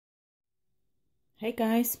Hey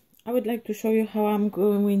guys, I would like to show you how I'm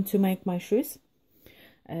going to make my shoes,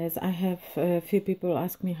 as I have a few people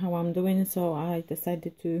ask me how I'm doing, so I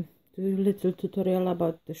decided to do a little tutorial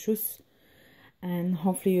about the shoes, and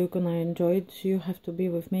hopefully you're gonna enjoy it. You have to be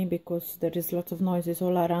with me because there is lots of noises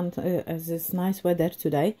all around, as it's nice weather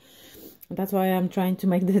today. That's why I'm trying to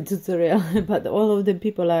make the tutorial, but all of the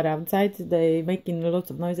people are outside, they making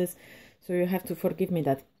lots of noises, so you have to forgive me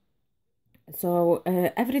that. So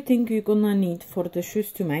everything you're gonna need for the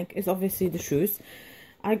shoes to make is obviously the shoes.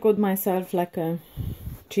 I got myself like a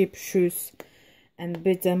cheap shoes and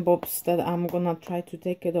bits and bobs that I'm gonna try to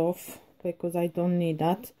take it off because I don't need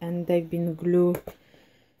that, and they've been glued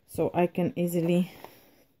so I can easily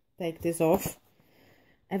take this off.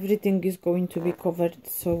 Everything is going to be covered,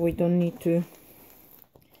 so we don't need to.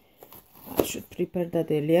 I should prepare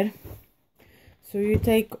that earlier. So you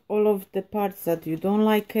take all of the parts that you don't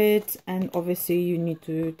like it, and obviously you need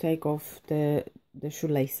to take off the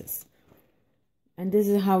shoelaces. And this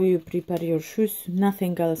is how you prepare your shoes,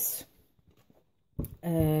 nothing else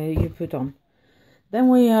you put on. Then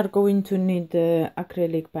we are going to need the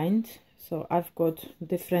acrylic paint. So I've got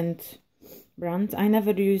different brands. I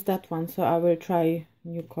never used that one, so I will try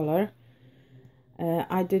new color.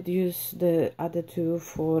 I did use the other two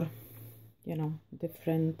for, you know,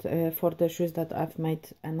 different for the shoes that I've made,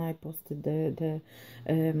 and I posted the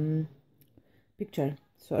picture.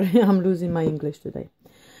 Sorry, I'm losing my English today.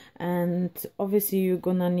 And obviously you're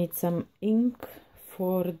gonna need some ink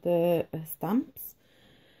for the stamps.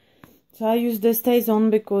 So I use the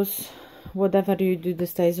StazOn because whatever you do, the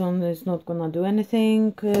StazOn is not gonna do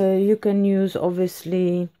anything. You can use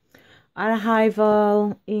obviously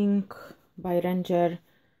Archival ink by Ranger,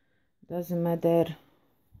 doesn't matter,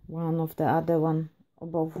 one of the other one,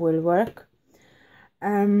 above will work.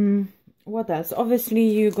 What else? Obviously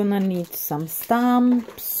you're gonna need some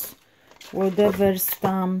stamps, whatever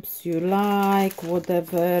stamps you like,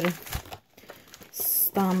 whatever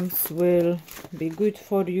stamps will be good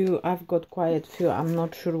for you. I've got quite a few. I'm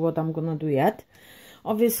not sure what I'm gonna do yet.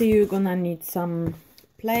 Obviously you're gonna need some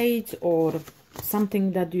plates or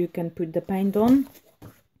something that you can put the paint on.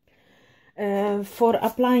 For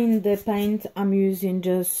applying the paint, I'm using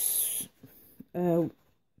just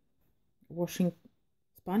washing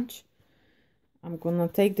sponge. I'm gonna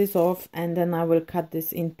take this off and then I will cut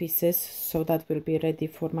this in pieces, so that will be ready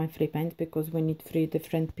for my free paint, because we need 3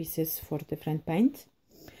 different pieces for different paint.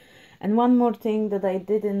 And one more thing that I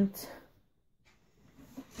didn't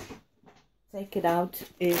take it out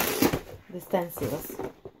is the stencils.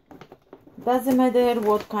 Doesn't matter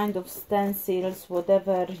what kind of stencils,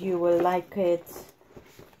 whatever you will like it,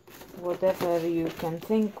 whatever you can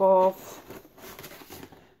think of.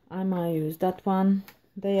 I might use that one.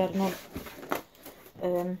 They are not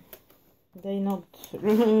they're not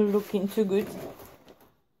looking too good.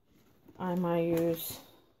 I might use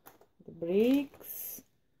the bricks.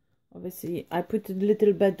 Obviously I put a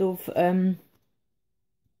little bit of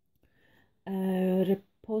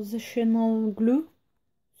repositional glue,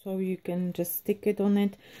 so you can just stick it on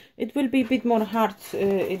it. It will be a bit more hard,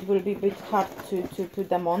 it will be a bit hard to put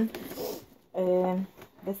them on,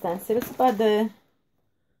 the stencils, but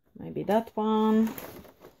maybe that one.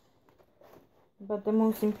 But the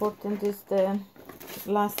most important is the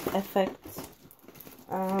last effect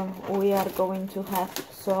we are going to have,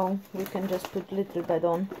 so we can just put a little bit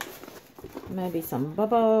on, maybe some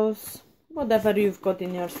bubbles, whatever you've got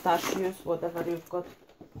in your stash, use whatever you've got.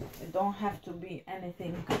 It don't have to be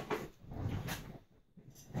anything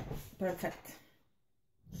perfect.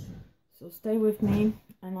 So stay with me,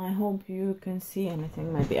 and I hope you can see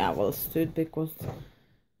anything. Maybe I will stood, because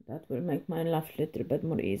that will make my life a little bit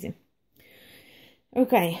more easy.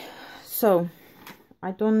 Okay, so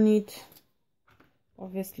I don't need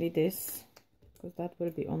obviously this, because that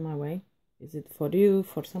will be on my way. Is it for you,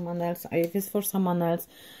 for someone else? If it's for someone else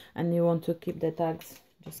and you want to keep the tags,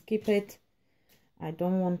 just keep it. I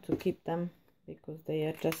don't want to keep them because they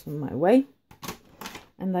are just on my way,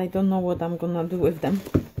 and I don't know what I'm gonna do with them.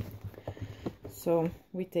 So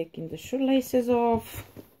we're taking the shoelaces off.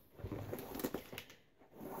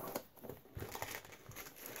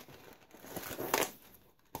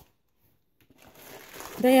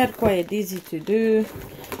 They are quite easy to do.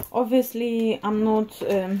 Obviously I'm not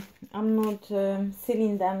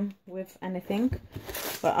sealing them with anything,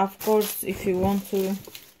 but of course if you want to,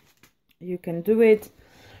 you can do it.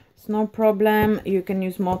 It's no problem. You can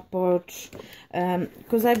use Mod Podge,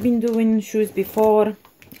 because I've been doing shoes before.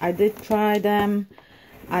 I did try them.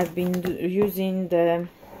 I've been using the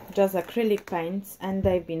just acrylic paints and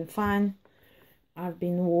they've been fine. I've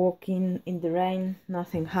been walking in the rain,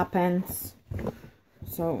 nothing happens.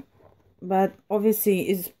 So but obviously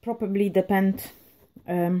it's probably depend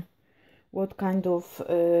what kind of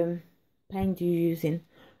paint you're using.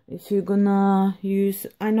 If you're gonna use,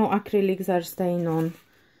 I know acrylics are staying on,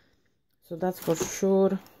 so that's for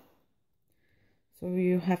sure, so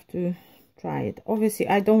you have to try it. Obviously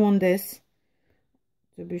I don't want this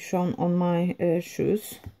to be shown on my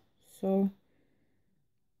shoes, so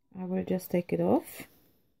I will just take it off.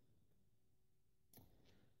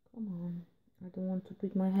 Come on, I don't want to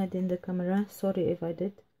put my head in the camera, sorry if I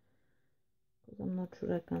did, because I'm not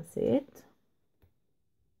sure I can see it.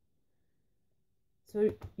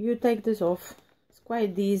 So you take this off, it's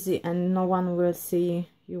quite easy and no one will see,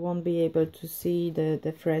 you won't be able to see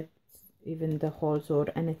the threads, even the holes or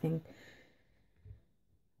anything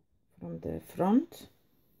from the front.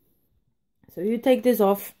 So you take this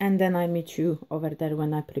off and then I meet you over there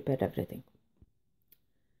when I prepare everything.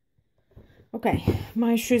 Okay,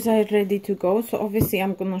 my shoes are ready to go, so obviously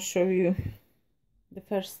I'm gonna show you the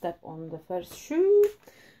first step on the first shoe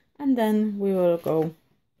and then we will go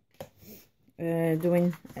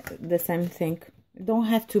doing the same thing. It don't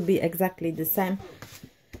have to be exactly the same,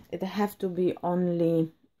 it have to be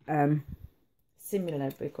only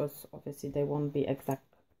similar, because obviously they won't be exact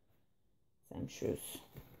same shoes,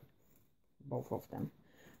 both of them.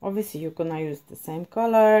 Obviously you're gonna use the same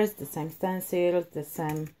colors, the same stencils, the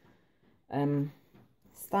same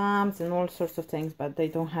stamps and all sorts of things, but they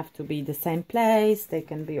don't have to be the same place, they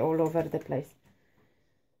can be all over the place,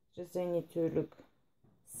 just they need to look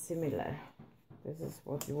similar. This is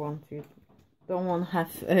what you want. You don't want to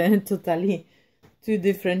have totally two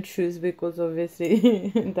different shoes, because obviously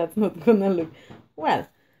that's not gonna look well.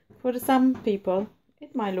 For some people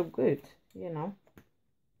it might look good, you know,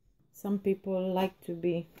 some people like to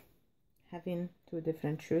be having two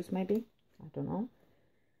different shoes, maybe, I don't know,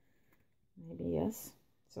 maybe yes.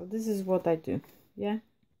 So this is what I do. Yeah,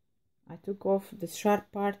 I took off the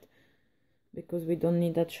sharp part because we don't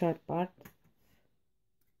need that sharp part,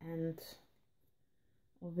 and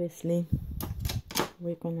obviously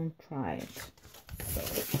we're gonna try it. So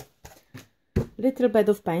little bit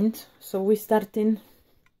of paint, so we're starting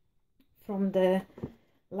from the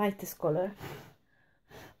lightest color.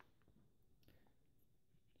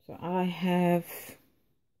 So I have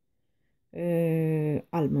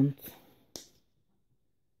almond.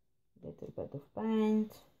 Little bit of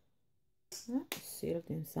paint. Sealed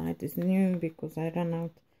inside is new because I ran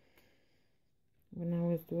out when I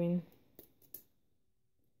was doing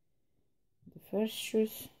the first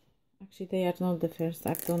shoes. Actually they are not the first,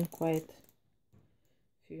 I've done quite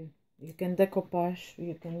a few. You can decoupage,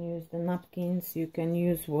 you can use the napkins, you can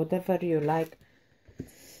use whatever you like.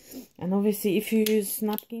 And obviously if you use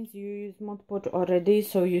napkins, you use Mod Podge already,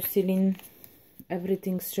 so you're sealing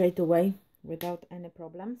everything straight away without any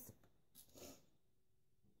problems.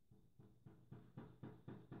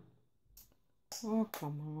 Oh,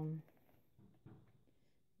 come on.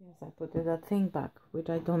 Yes, I put that thing back, which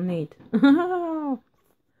I don't need. I'm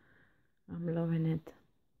loving it.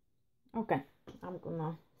 Okay, I'm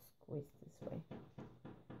gonna squeeze this way.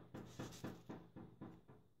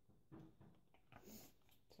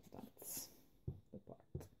 So that's the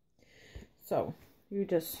part. So you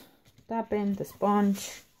just tap in the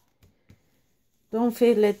sponge. Don't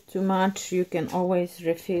fill it too much, you can always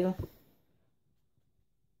refill.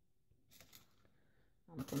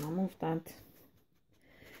 I'm gonna move that.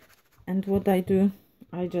 And what I do,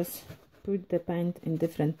 I just put the paint in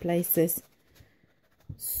different places.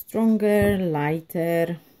 Stronger,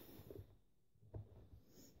 lighter.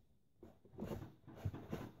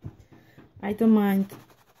 I don't mind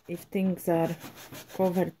if things are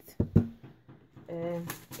covered in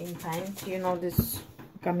paint, you know, this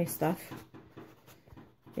gummy stuff.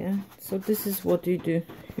 Yeah, so this is what you do.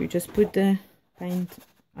 You just put the paint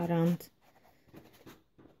around.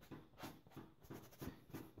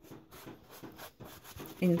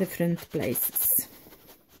 In different places.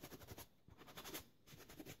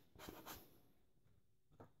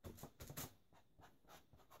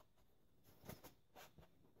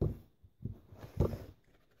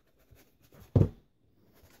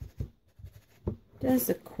 Just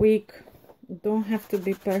a quick, don't have to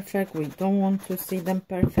be perfect, we don't want to see them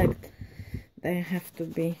perfect, they have to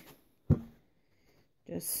be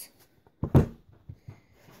just.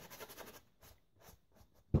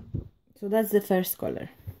 So that's the first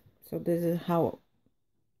color. So this is how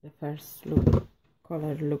the first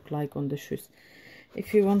color look like on the shoes.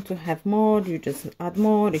 If you want to have more, you just add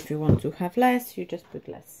more. If you want to have less, you just put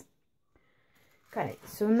less. Okay,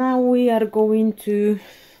 so now we are going to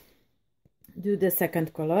do the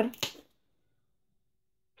second color.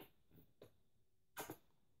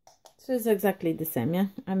 So it's exactly the same, yeah.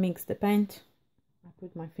 I mix the paint, I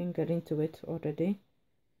put my finger into it already,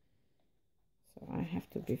 so I have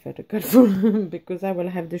to be very careful because I will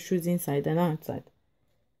have the shoes inside and outside.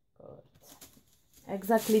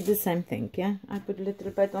 Exactly the same thing, yeah. I put a little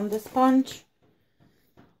bit on the sponge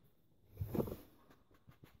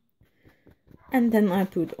and then I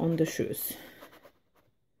put on the shoes.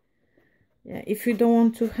 Yeah, if you don't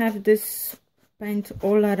want to have this paint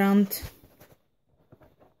all around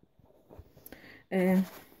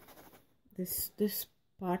this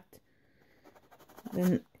part,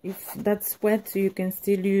 then if that's wet, you can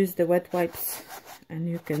still use the wet wipes and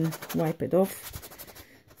you can wipe it off.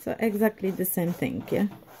 So exactly the same thing, yeah.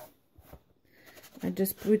 I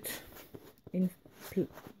just put in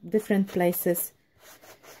different places.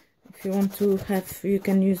 If you want to have, you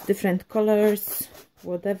can use different colors,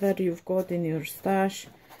 whatever you've got in your stash.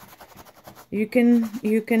 You can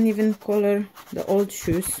even color the old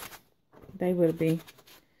shoes. They will be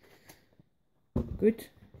good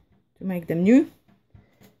to make them new.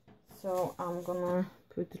 So I'm gonna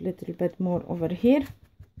put a little bit more over here.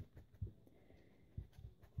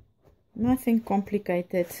 Nothing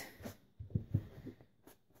complicated,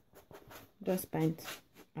 just paint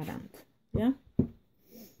around, yeah.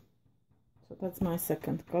 So that's my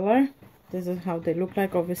second color. This is how they look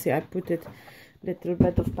like. Obviously I put it little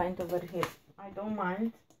bit of paint over here, I don't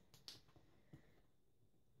mind,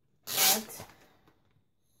 but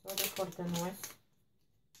sorry for the noise.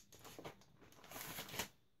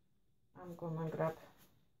 I'm gonna grab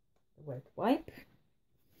the wet wipe,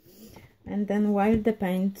 and then while the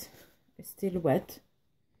paint is still wet,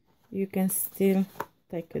 you can still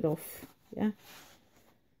take it off, yeah,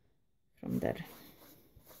 from there.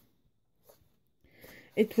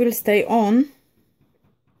 It will stay on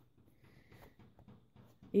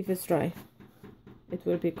if it's dry. It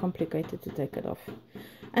will be complicated to take it off.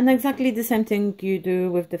 And exactly the same thing you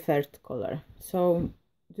do with the third color. So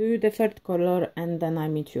do the third color and then I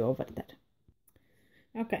meet you over there.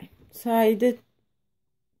 Okay, so I did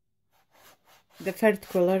the third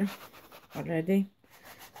color already.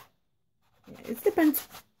 It depends,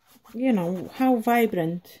 you know, how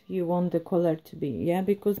vibrant you want the color to be, yeah,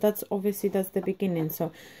 because that's obviously that's the beginning,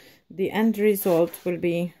 so the end result will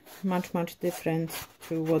be much different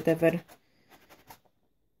to whatever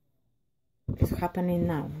is happening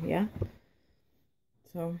now, yeah.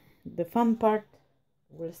 So the fun part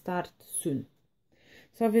will start soon.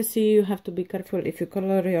 So obviously you have to be careful if you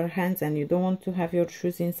color your hands and you don't want to have your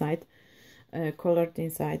shoes inside colored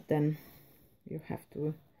inside, then you have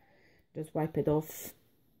to just wipe it off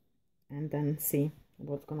and then see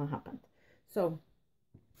what's gonna happen. So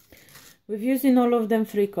with using all of them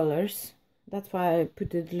three colors, that's why I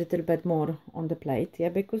put a little bit more on the plate, yeah,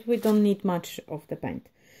 because we don't need much of the paint.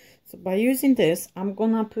 So by using this, I'm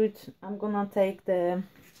gonna take the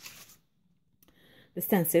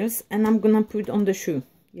stencils and I'm gonna put on the shoe,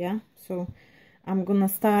 yeah. So I'm gonna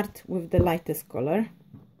start with the lightest color,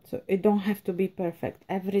 so it don't have to be perfect.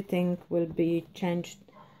 Everything will be changed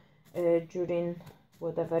during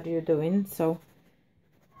whatever you're doing. So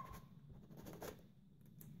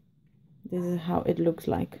this is how it looks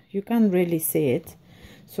like. You can't really see it,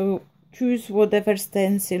 so choose whatever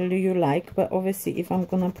stencil you like, but obviously if I'm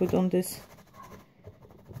gonna put on this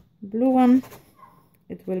blue one,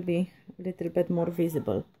 it will be a little bit more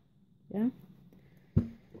visible, yeah.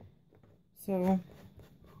 So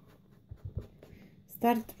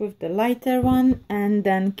start with the lighter one and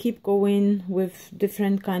then keep going with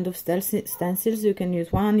different kind of stencils. You can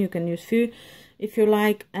use one, you can use few if you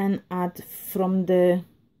like, and add from the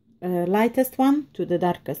lightest one to the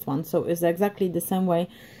darkest one. So it's exactly the same way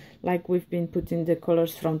like we've been putting the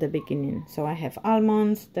colors from the beginning. So I have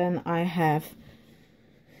almonds, then I have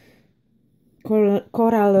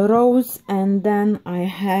coral rose, and then I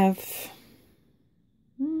have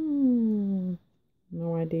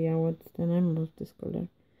no idea what's the name of this color,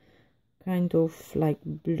 kind of like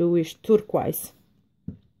bluish turquoise.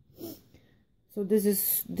 So this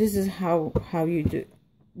is how you do.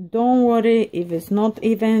 Don't worry if it's not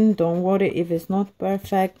even, don't worry if it's not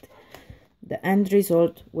perfect, the end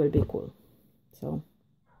result will be cool. So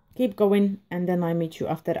keep going and then I meet you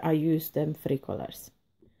after I use them three colors.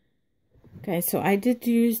 Okay, so I did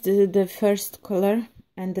use the first color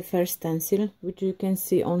and the first stencil, which you can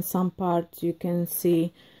see on some parts. You can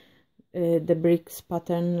see the bricks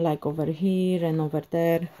pattern like over here and over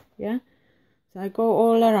there, yeah. So I go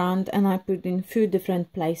all around and I put in few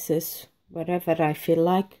different places wherever I feel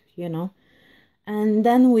like, you know, and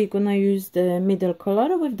then we're gonna use the middle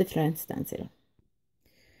color with different stencil.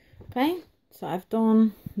 Okay, so I've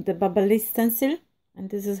done the bubbly stencil and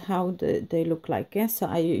this is how they look like. Yeah, so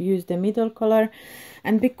I use the middle color,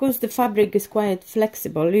 and because the fabric is quite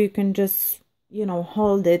flexible, you can just, you know,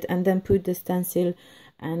 hold it and then put the stencil,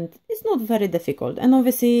 and it's not very difficult. And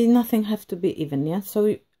obviously nothing have to be even. Yeah,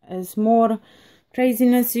 so as more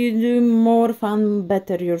craziness you do, more fun,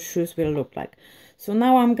 better your shoes will look like. So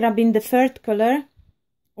now I'm grabbing the third color,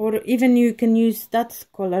 or even you can use that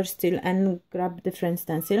color still and grab different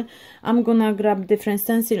stencil. I'm gonna grab different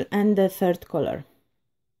stencil and the third color.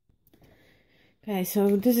 Okay,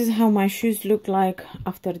 so this is how my shoes look like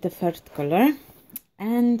after the third color.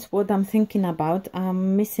 And what I'm thinking about,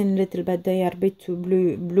 I'm missing a little bit, they are a bit too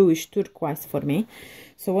bluish turquoise for me.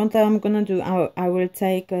 So what I'm gonna do, I will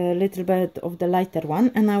take a little bit of the lighter one,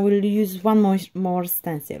 and I will use one more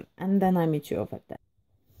stencil, and then I meet you over there.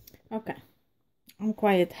 Okay, I'm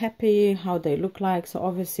quite happy how they look like. So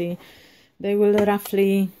obviously they will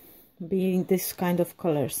roughly be this kind of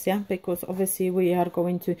colors, yeah, because obviously we are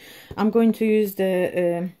going to, I'm going to use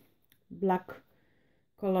the black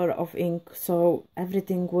color of ink, so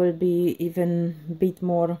everything will be even a bit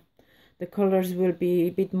more, the colors will be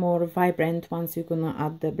a bit more vibrant once you're gonna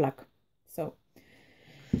add the black. So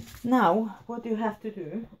now what you have to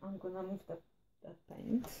do, I'm gonna move that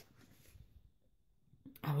paint.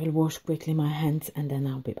 I will wash quickly my hands and then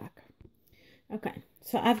I'll be back. Okay,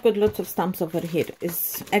 so I've got lots of stamps over here.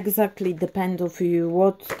 It's exactly depend of you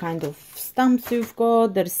what kind of stamps you've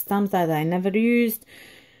got. There's stamps that I never used,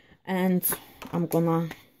 and I'm gonna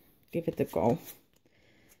give it a go.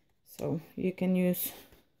 So you can use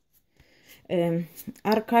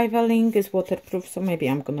archival ink is waterproof, so maybe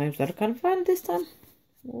I'm gonna use archival this time,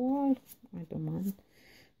 or I don't mind,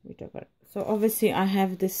 whichever. So obviously I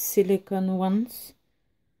have the silicone ones,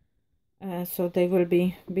 so they will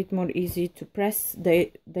be a bit more easy to press.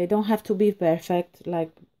 They don't have to be perfect,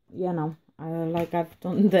 like, you know, like I've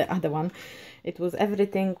done the other one. It was,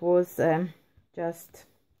 everything was just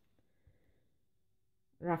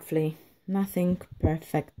roughly, nothing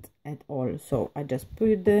perfect at all. So I just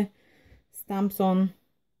put the stamps on.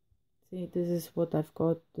 See, this is what I've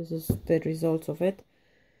got, this is the results of it.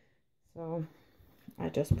 So I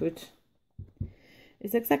just put,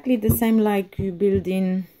 it's exactly the same like you build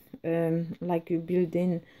in the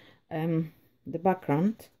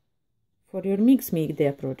background for your mix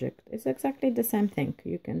media project. It's exactly the same thing.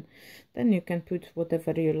 You can, then you can put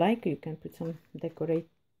whatever you like. You can put some decorative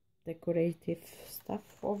stuff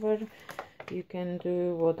over, you can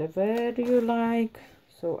do whatever you like.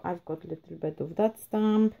 So I've got a little bit of that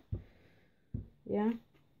stamp, yeah,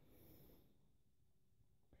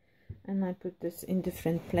 and I put this in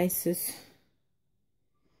different places.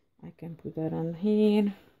 I can put that on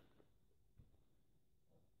here,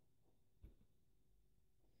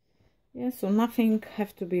 yeah. So nothing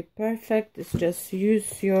have to be perfect, it's just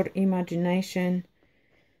use your imagination,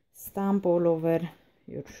 stamp all over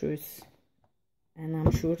your shoes, and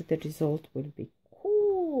I'm sure the result will be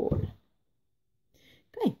cool.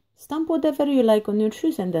 Okay, stamp whatever you like on your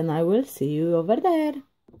shoes, and then I will see you over there.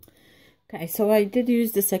 Okay, so I did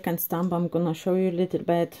use the second stamp. I'm gonna show you a little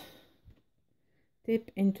bit.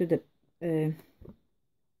 Dip into the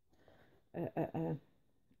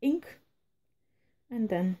ink and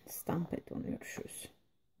then stamp it on your shoes.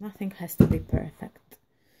 Nothing has to be perfect,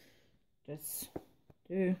 just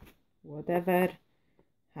do whatever,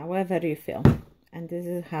 however you feel. And this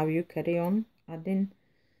is how you carry on adding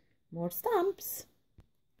more stamps.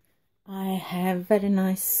 I have very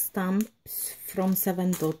nice stamps from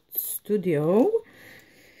 7 Dot Studio,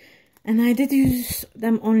 and I did use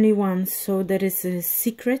them only once. So there is a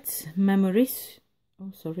Secret Memories.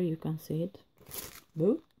 Oh, sorry, you can see it.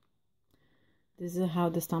 Boo. This is how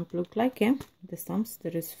the stamp look like, yeah. The stamps,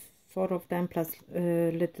 there is 4 of them plus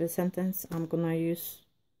a little sentence. I'm gonna use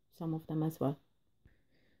some of them as well.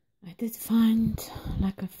 I did find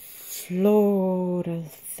like a floral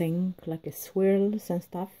thing, like a swirls and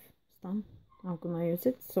stuff stamp. I'm gonna use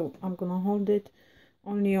it, so I'm gonna hold it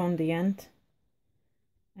only on the end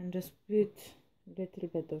and just put a little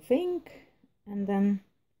bit of ink, and then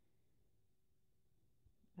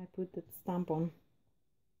I put the stamp on.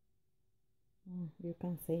 Oh, you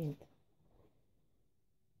can see it,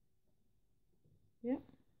 yeah.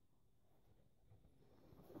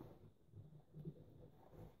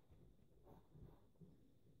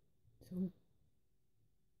 So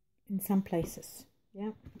in some places,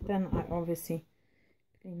 yeah. Then I obviously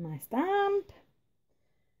clean my stamp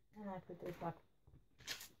and I put it back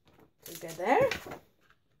together.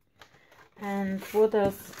 And what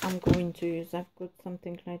else I'm going to use? I've got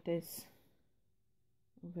something like this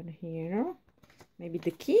over here, maybe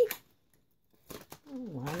the key. Oh,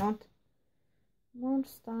 why not? More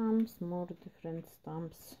stamps, more different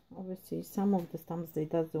stamps. Obviously some of the stamps they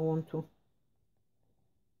doesn't want to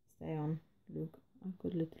stay on. Look, I've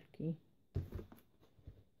got little key.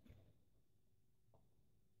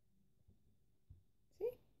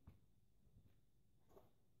 See?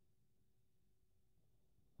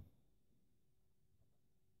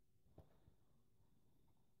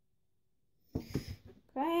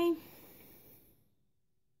 Okay.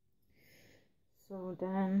 So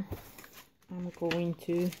then I'm going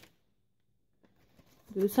to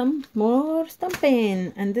do some more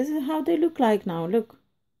stamping, and this is how they look like now. Look,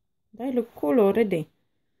 they look cool already.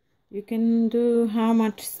 You can do how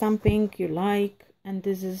much stamping you like, and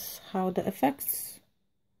this is how the effects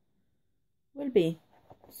will be.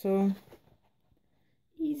 So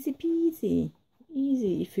easy peasy,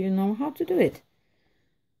 easy if you know how to do it.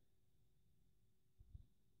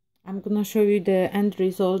 I'm gonna show you the end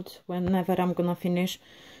result whenever I'm gonna finish.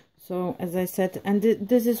 So as I said, and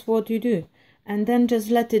this is what you do, and then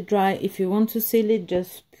just let it dry. If you want to seal it,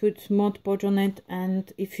 just put Mod Podge on it,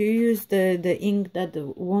 and if you use the ink that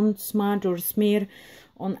won't smudge or smear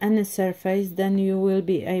on any surface, then you will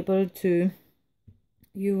be able to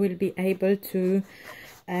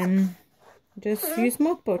just use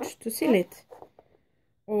Mod Podge to seal it.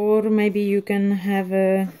 Or maybe you can have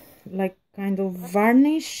a like kind of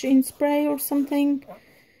varnish in spray or something,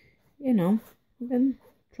 you know, then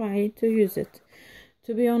try to use it.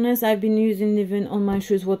 To be honest, I've been using even on my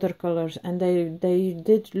shoes watercolors, and they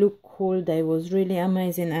did look cool. They was really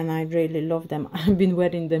amazing, and I really love them. I've been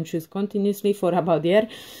wearing them shoes continuously for about a year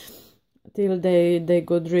till they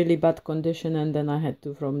got really bad condition, and then I had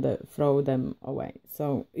to throw them away.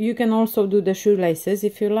 So you can also do the shoelaces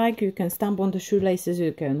if you like. You can stamp on the shoelaces,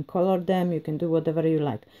 you can color them, you can do whatever you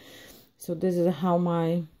like. So this is how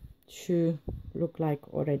my shoe look like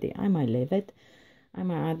already. I might leave it, I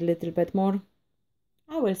might add a little bit more,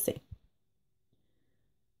 I will see.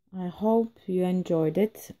 I hope you enjoyed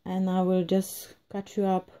it, and I will just catch you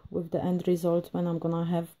up with the end result when I'm gonna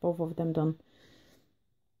have both of them done.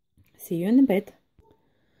 See you in a bit.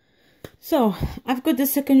 So I've got the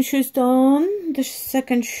second shoes done. The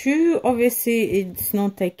second shoe, obviously it's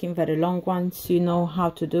not taking very long. Once you know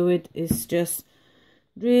how to do it, it's just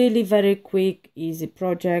really very quick, easy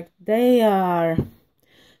project. They are a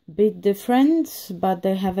bit different, but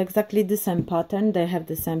they have exactly the same pattern. They have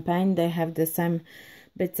the same paint, they have the same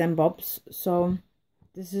bits and bobs. So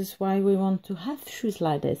this is why we want to have shoes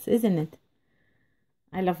like this, isn't it?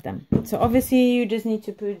 I love them. So obviously you just need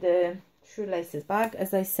to put the shoelaces back.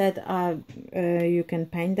 As I said, you can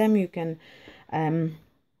paint them. You can I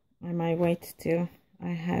might wait till I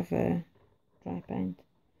have a dry paint,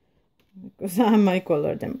 because I might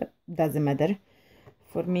color them, but doesn't matter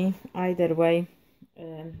for me either way.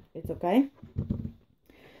 It's okay.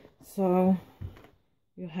 So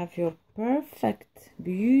you have your perfect,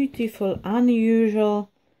 beautiful, unusual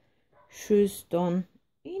shoes done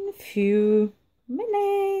in few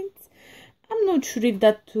minutes. I'm not sure if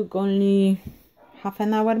that took only half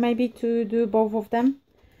an hour maybe to do both of them.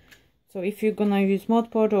 So if you're gonna use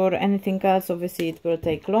Mod Podge or anything else, obviously it will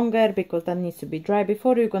take longer because that needs to be dry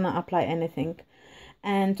before you're gonna apply anything.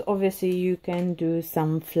 And obviously you can do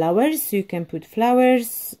some flowers. You can put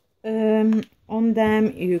flowers on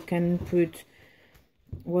them. You can put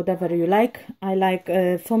whatever you like. I like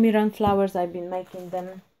foamy run flowers. I've been making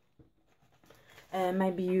them.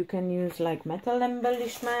 Maybe you can use like metal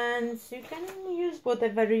embellishments. You can use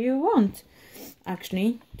whatever you want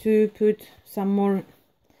actually to put some more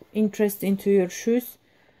interest into your shoes.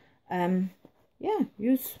 Yeah,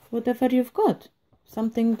 use whatever you've got.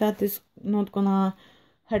 Something that is not gonna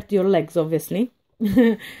hurt your legs obviously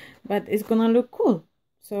but it's gonna look cool.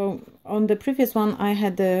 So on the previous one I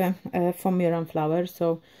had the foamy run flower,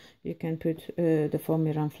 so you can put the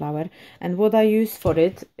foamy run flower. And what I use for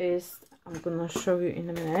it is, I'm gonna show you in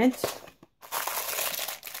a minute,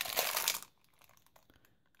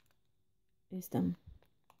 is them.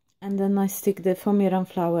 And then I stick the foamy run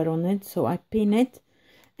flower on it, so I pin it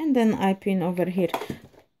and then I pin over here.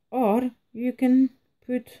 Or you can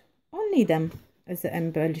put only them as an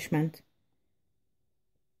embellishment.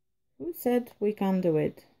 Who said we can't do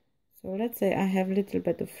it? So let's say I have a little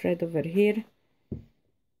bit of thread over here.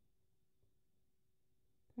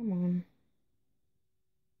 Come on.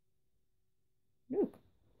 Look.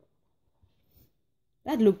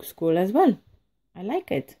 That looks cool as well. I like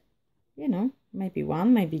it. You know, maybe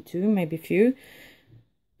one, maybe two, maybe few.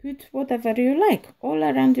 Put whatever you like all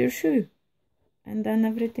around your shoe. And then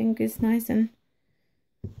everything is nice and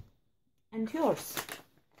yours.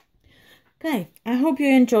 Okay, I hope you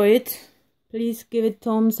enjoy it. please give it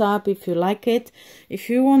thumbs up if you like it. If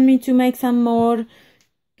you want me to make some more,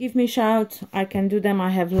 give me a shout. I can do them. I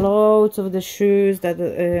have loads of the shoes that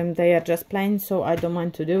they are just plain, so I don't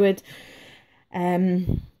mind to do it.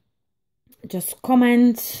 Just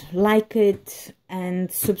comment, like it,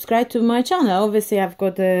 and subscribe to my channel. Obviously I've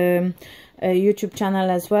got a YouTube channel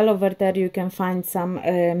as well. Over there you can find some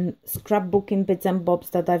scrapbooking bits and bobs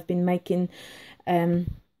that I've been making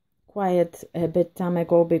quite a bit time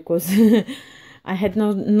ago, because I had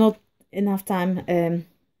not enough time in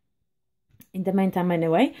the meantime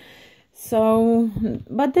anyway. So,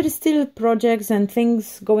 but there is still projects and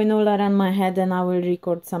things going all around my head, and I will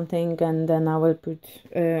record something and then I will put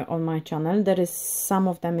on my channel. There is some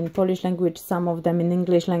of them in Polish language, some of them in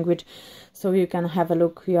English language, so you can have a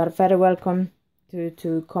look. You are very welcome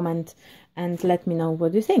to comment and let me know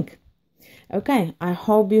what you think. Okay, I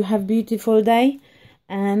hope you have a beautiful day,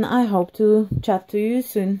 and I hope to chat to you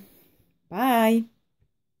soon. Bye.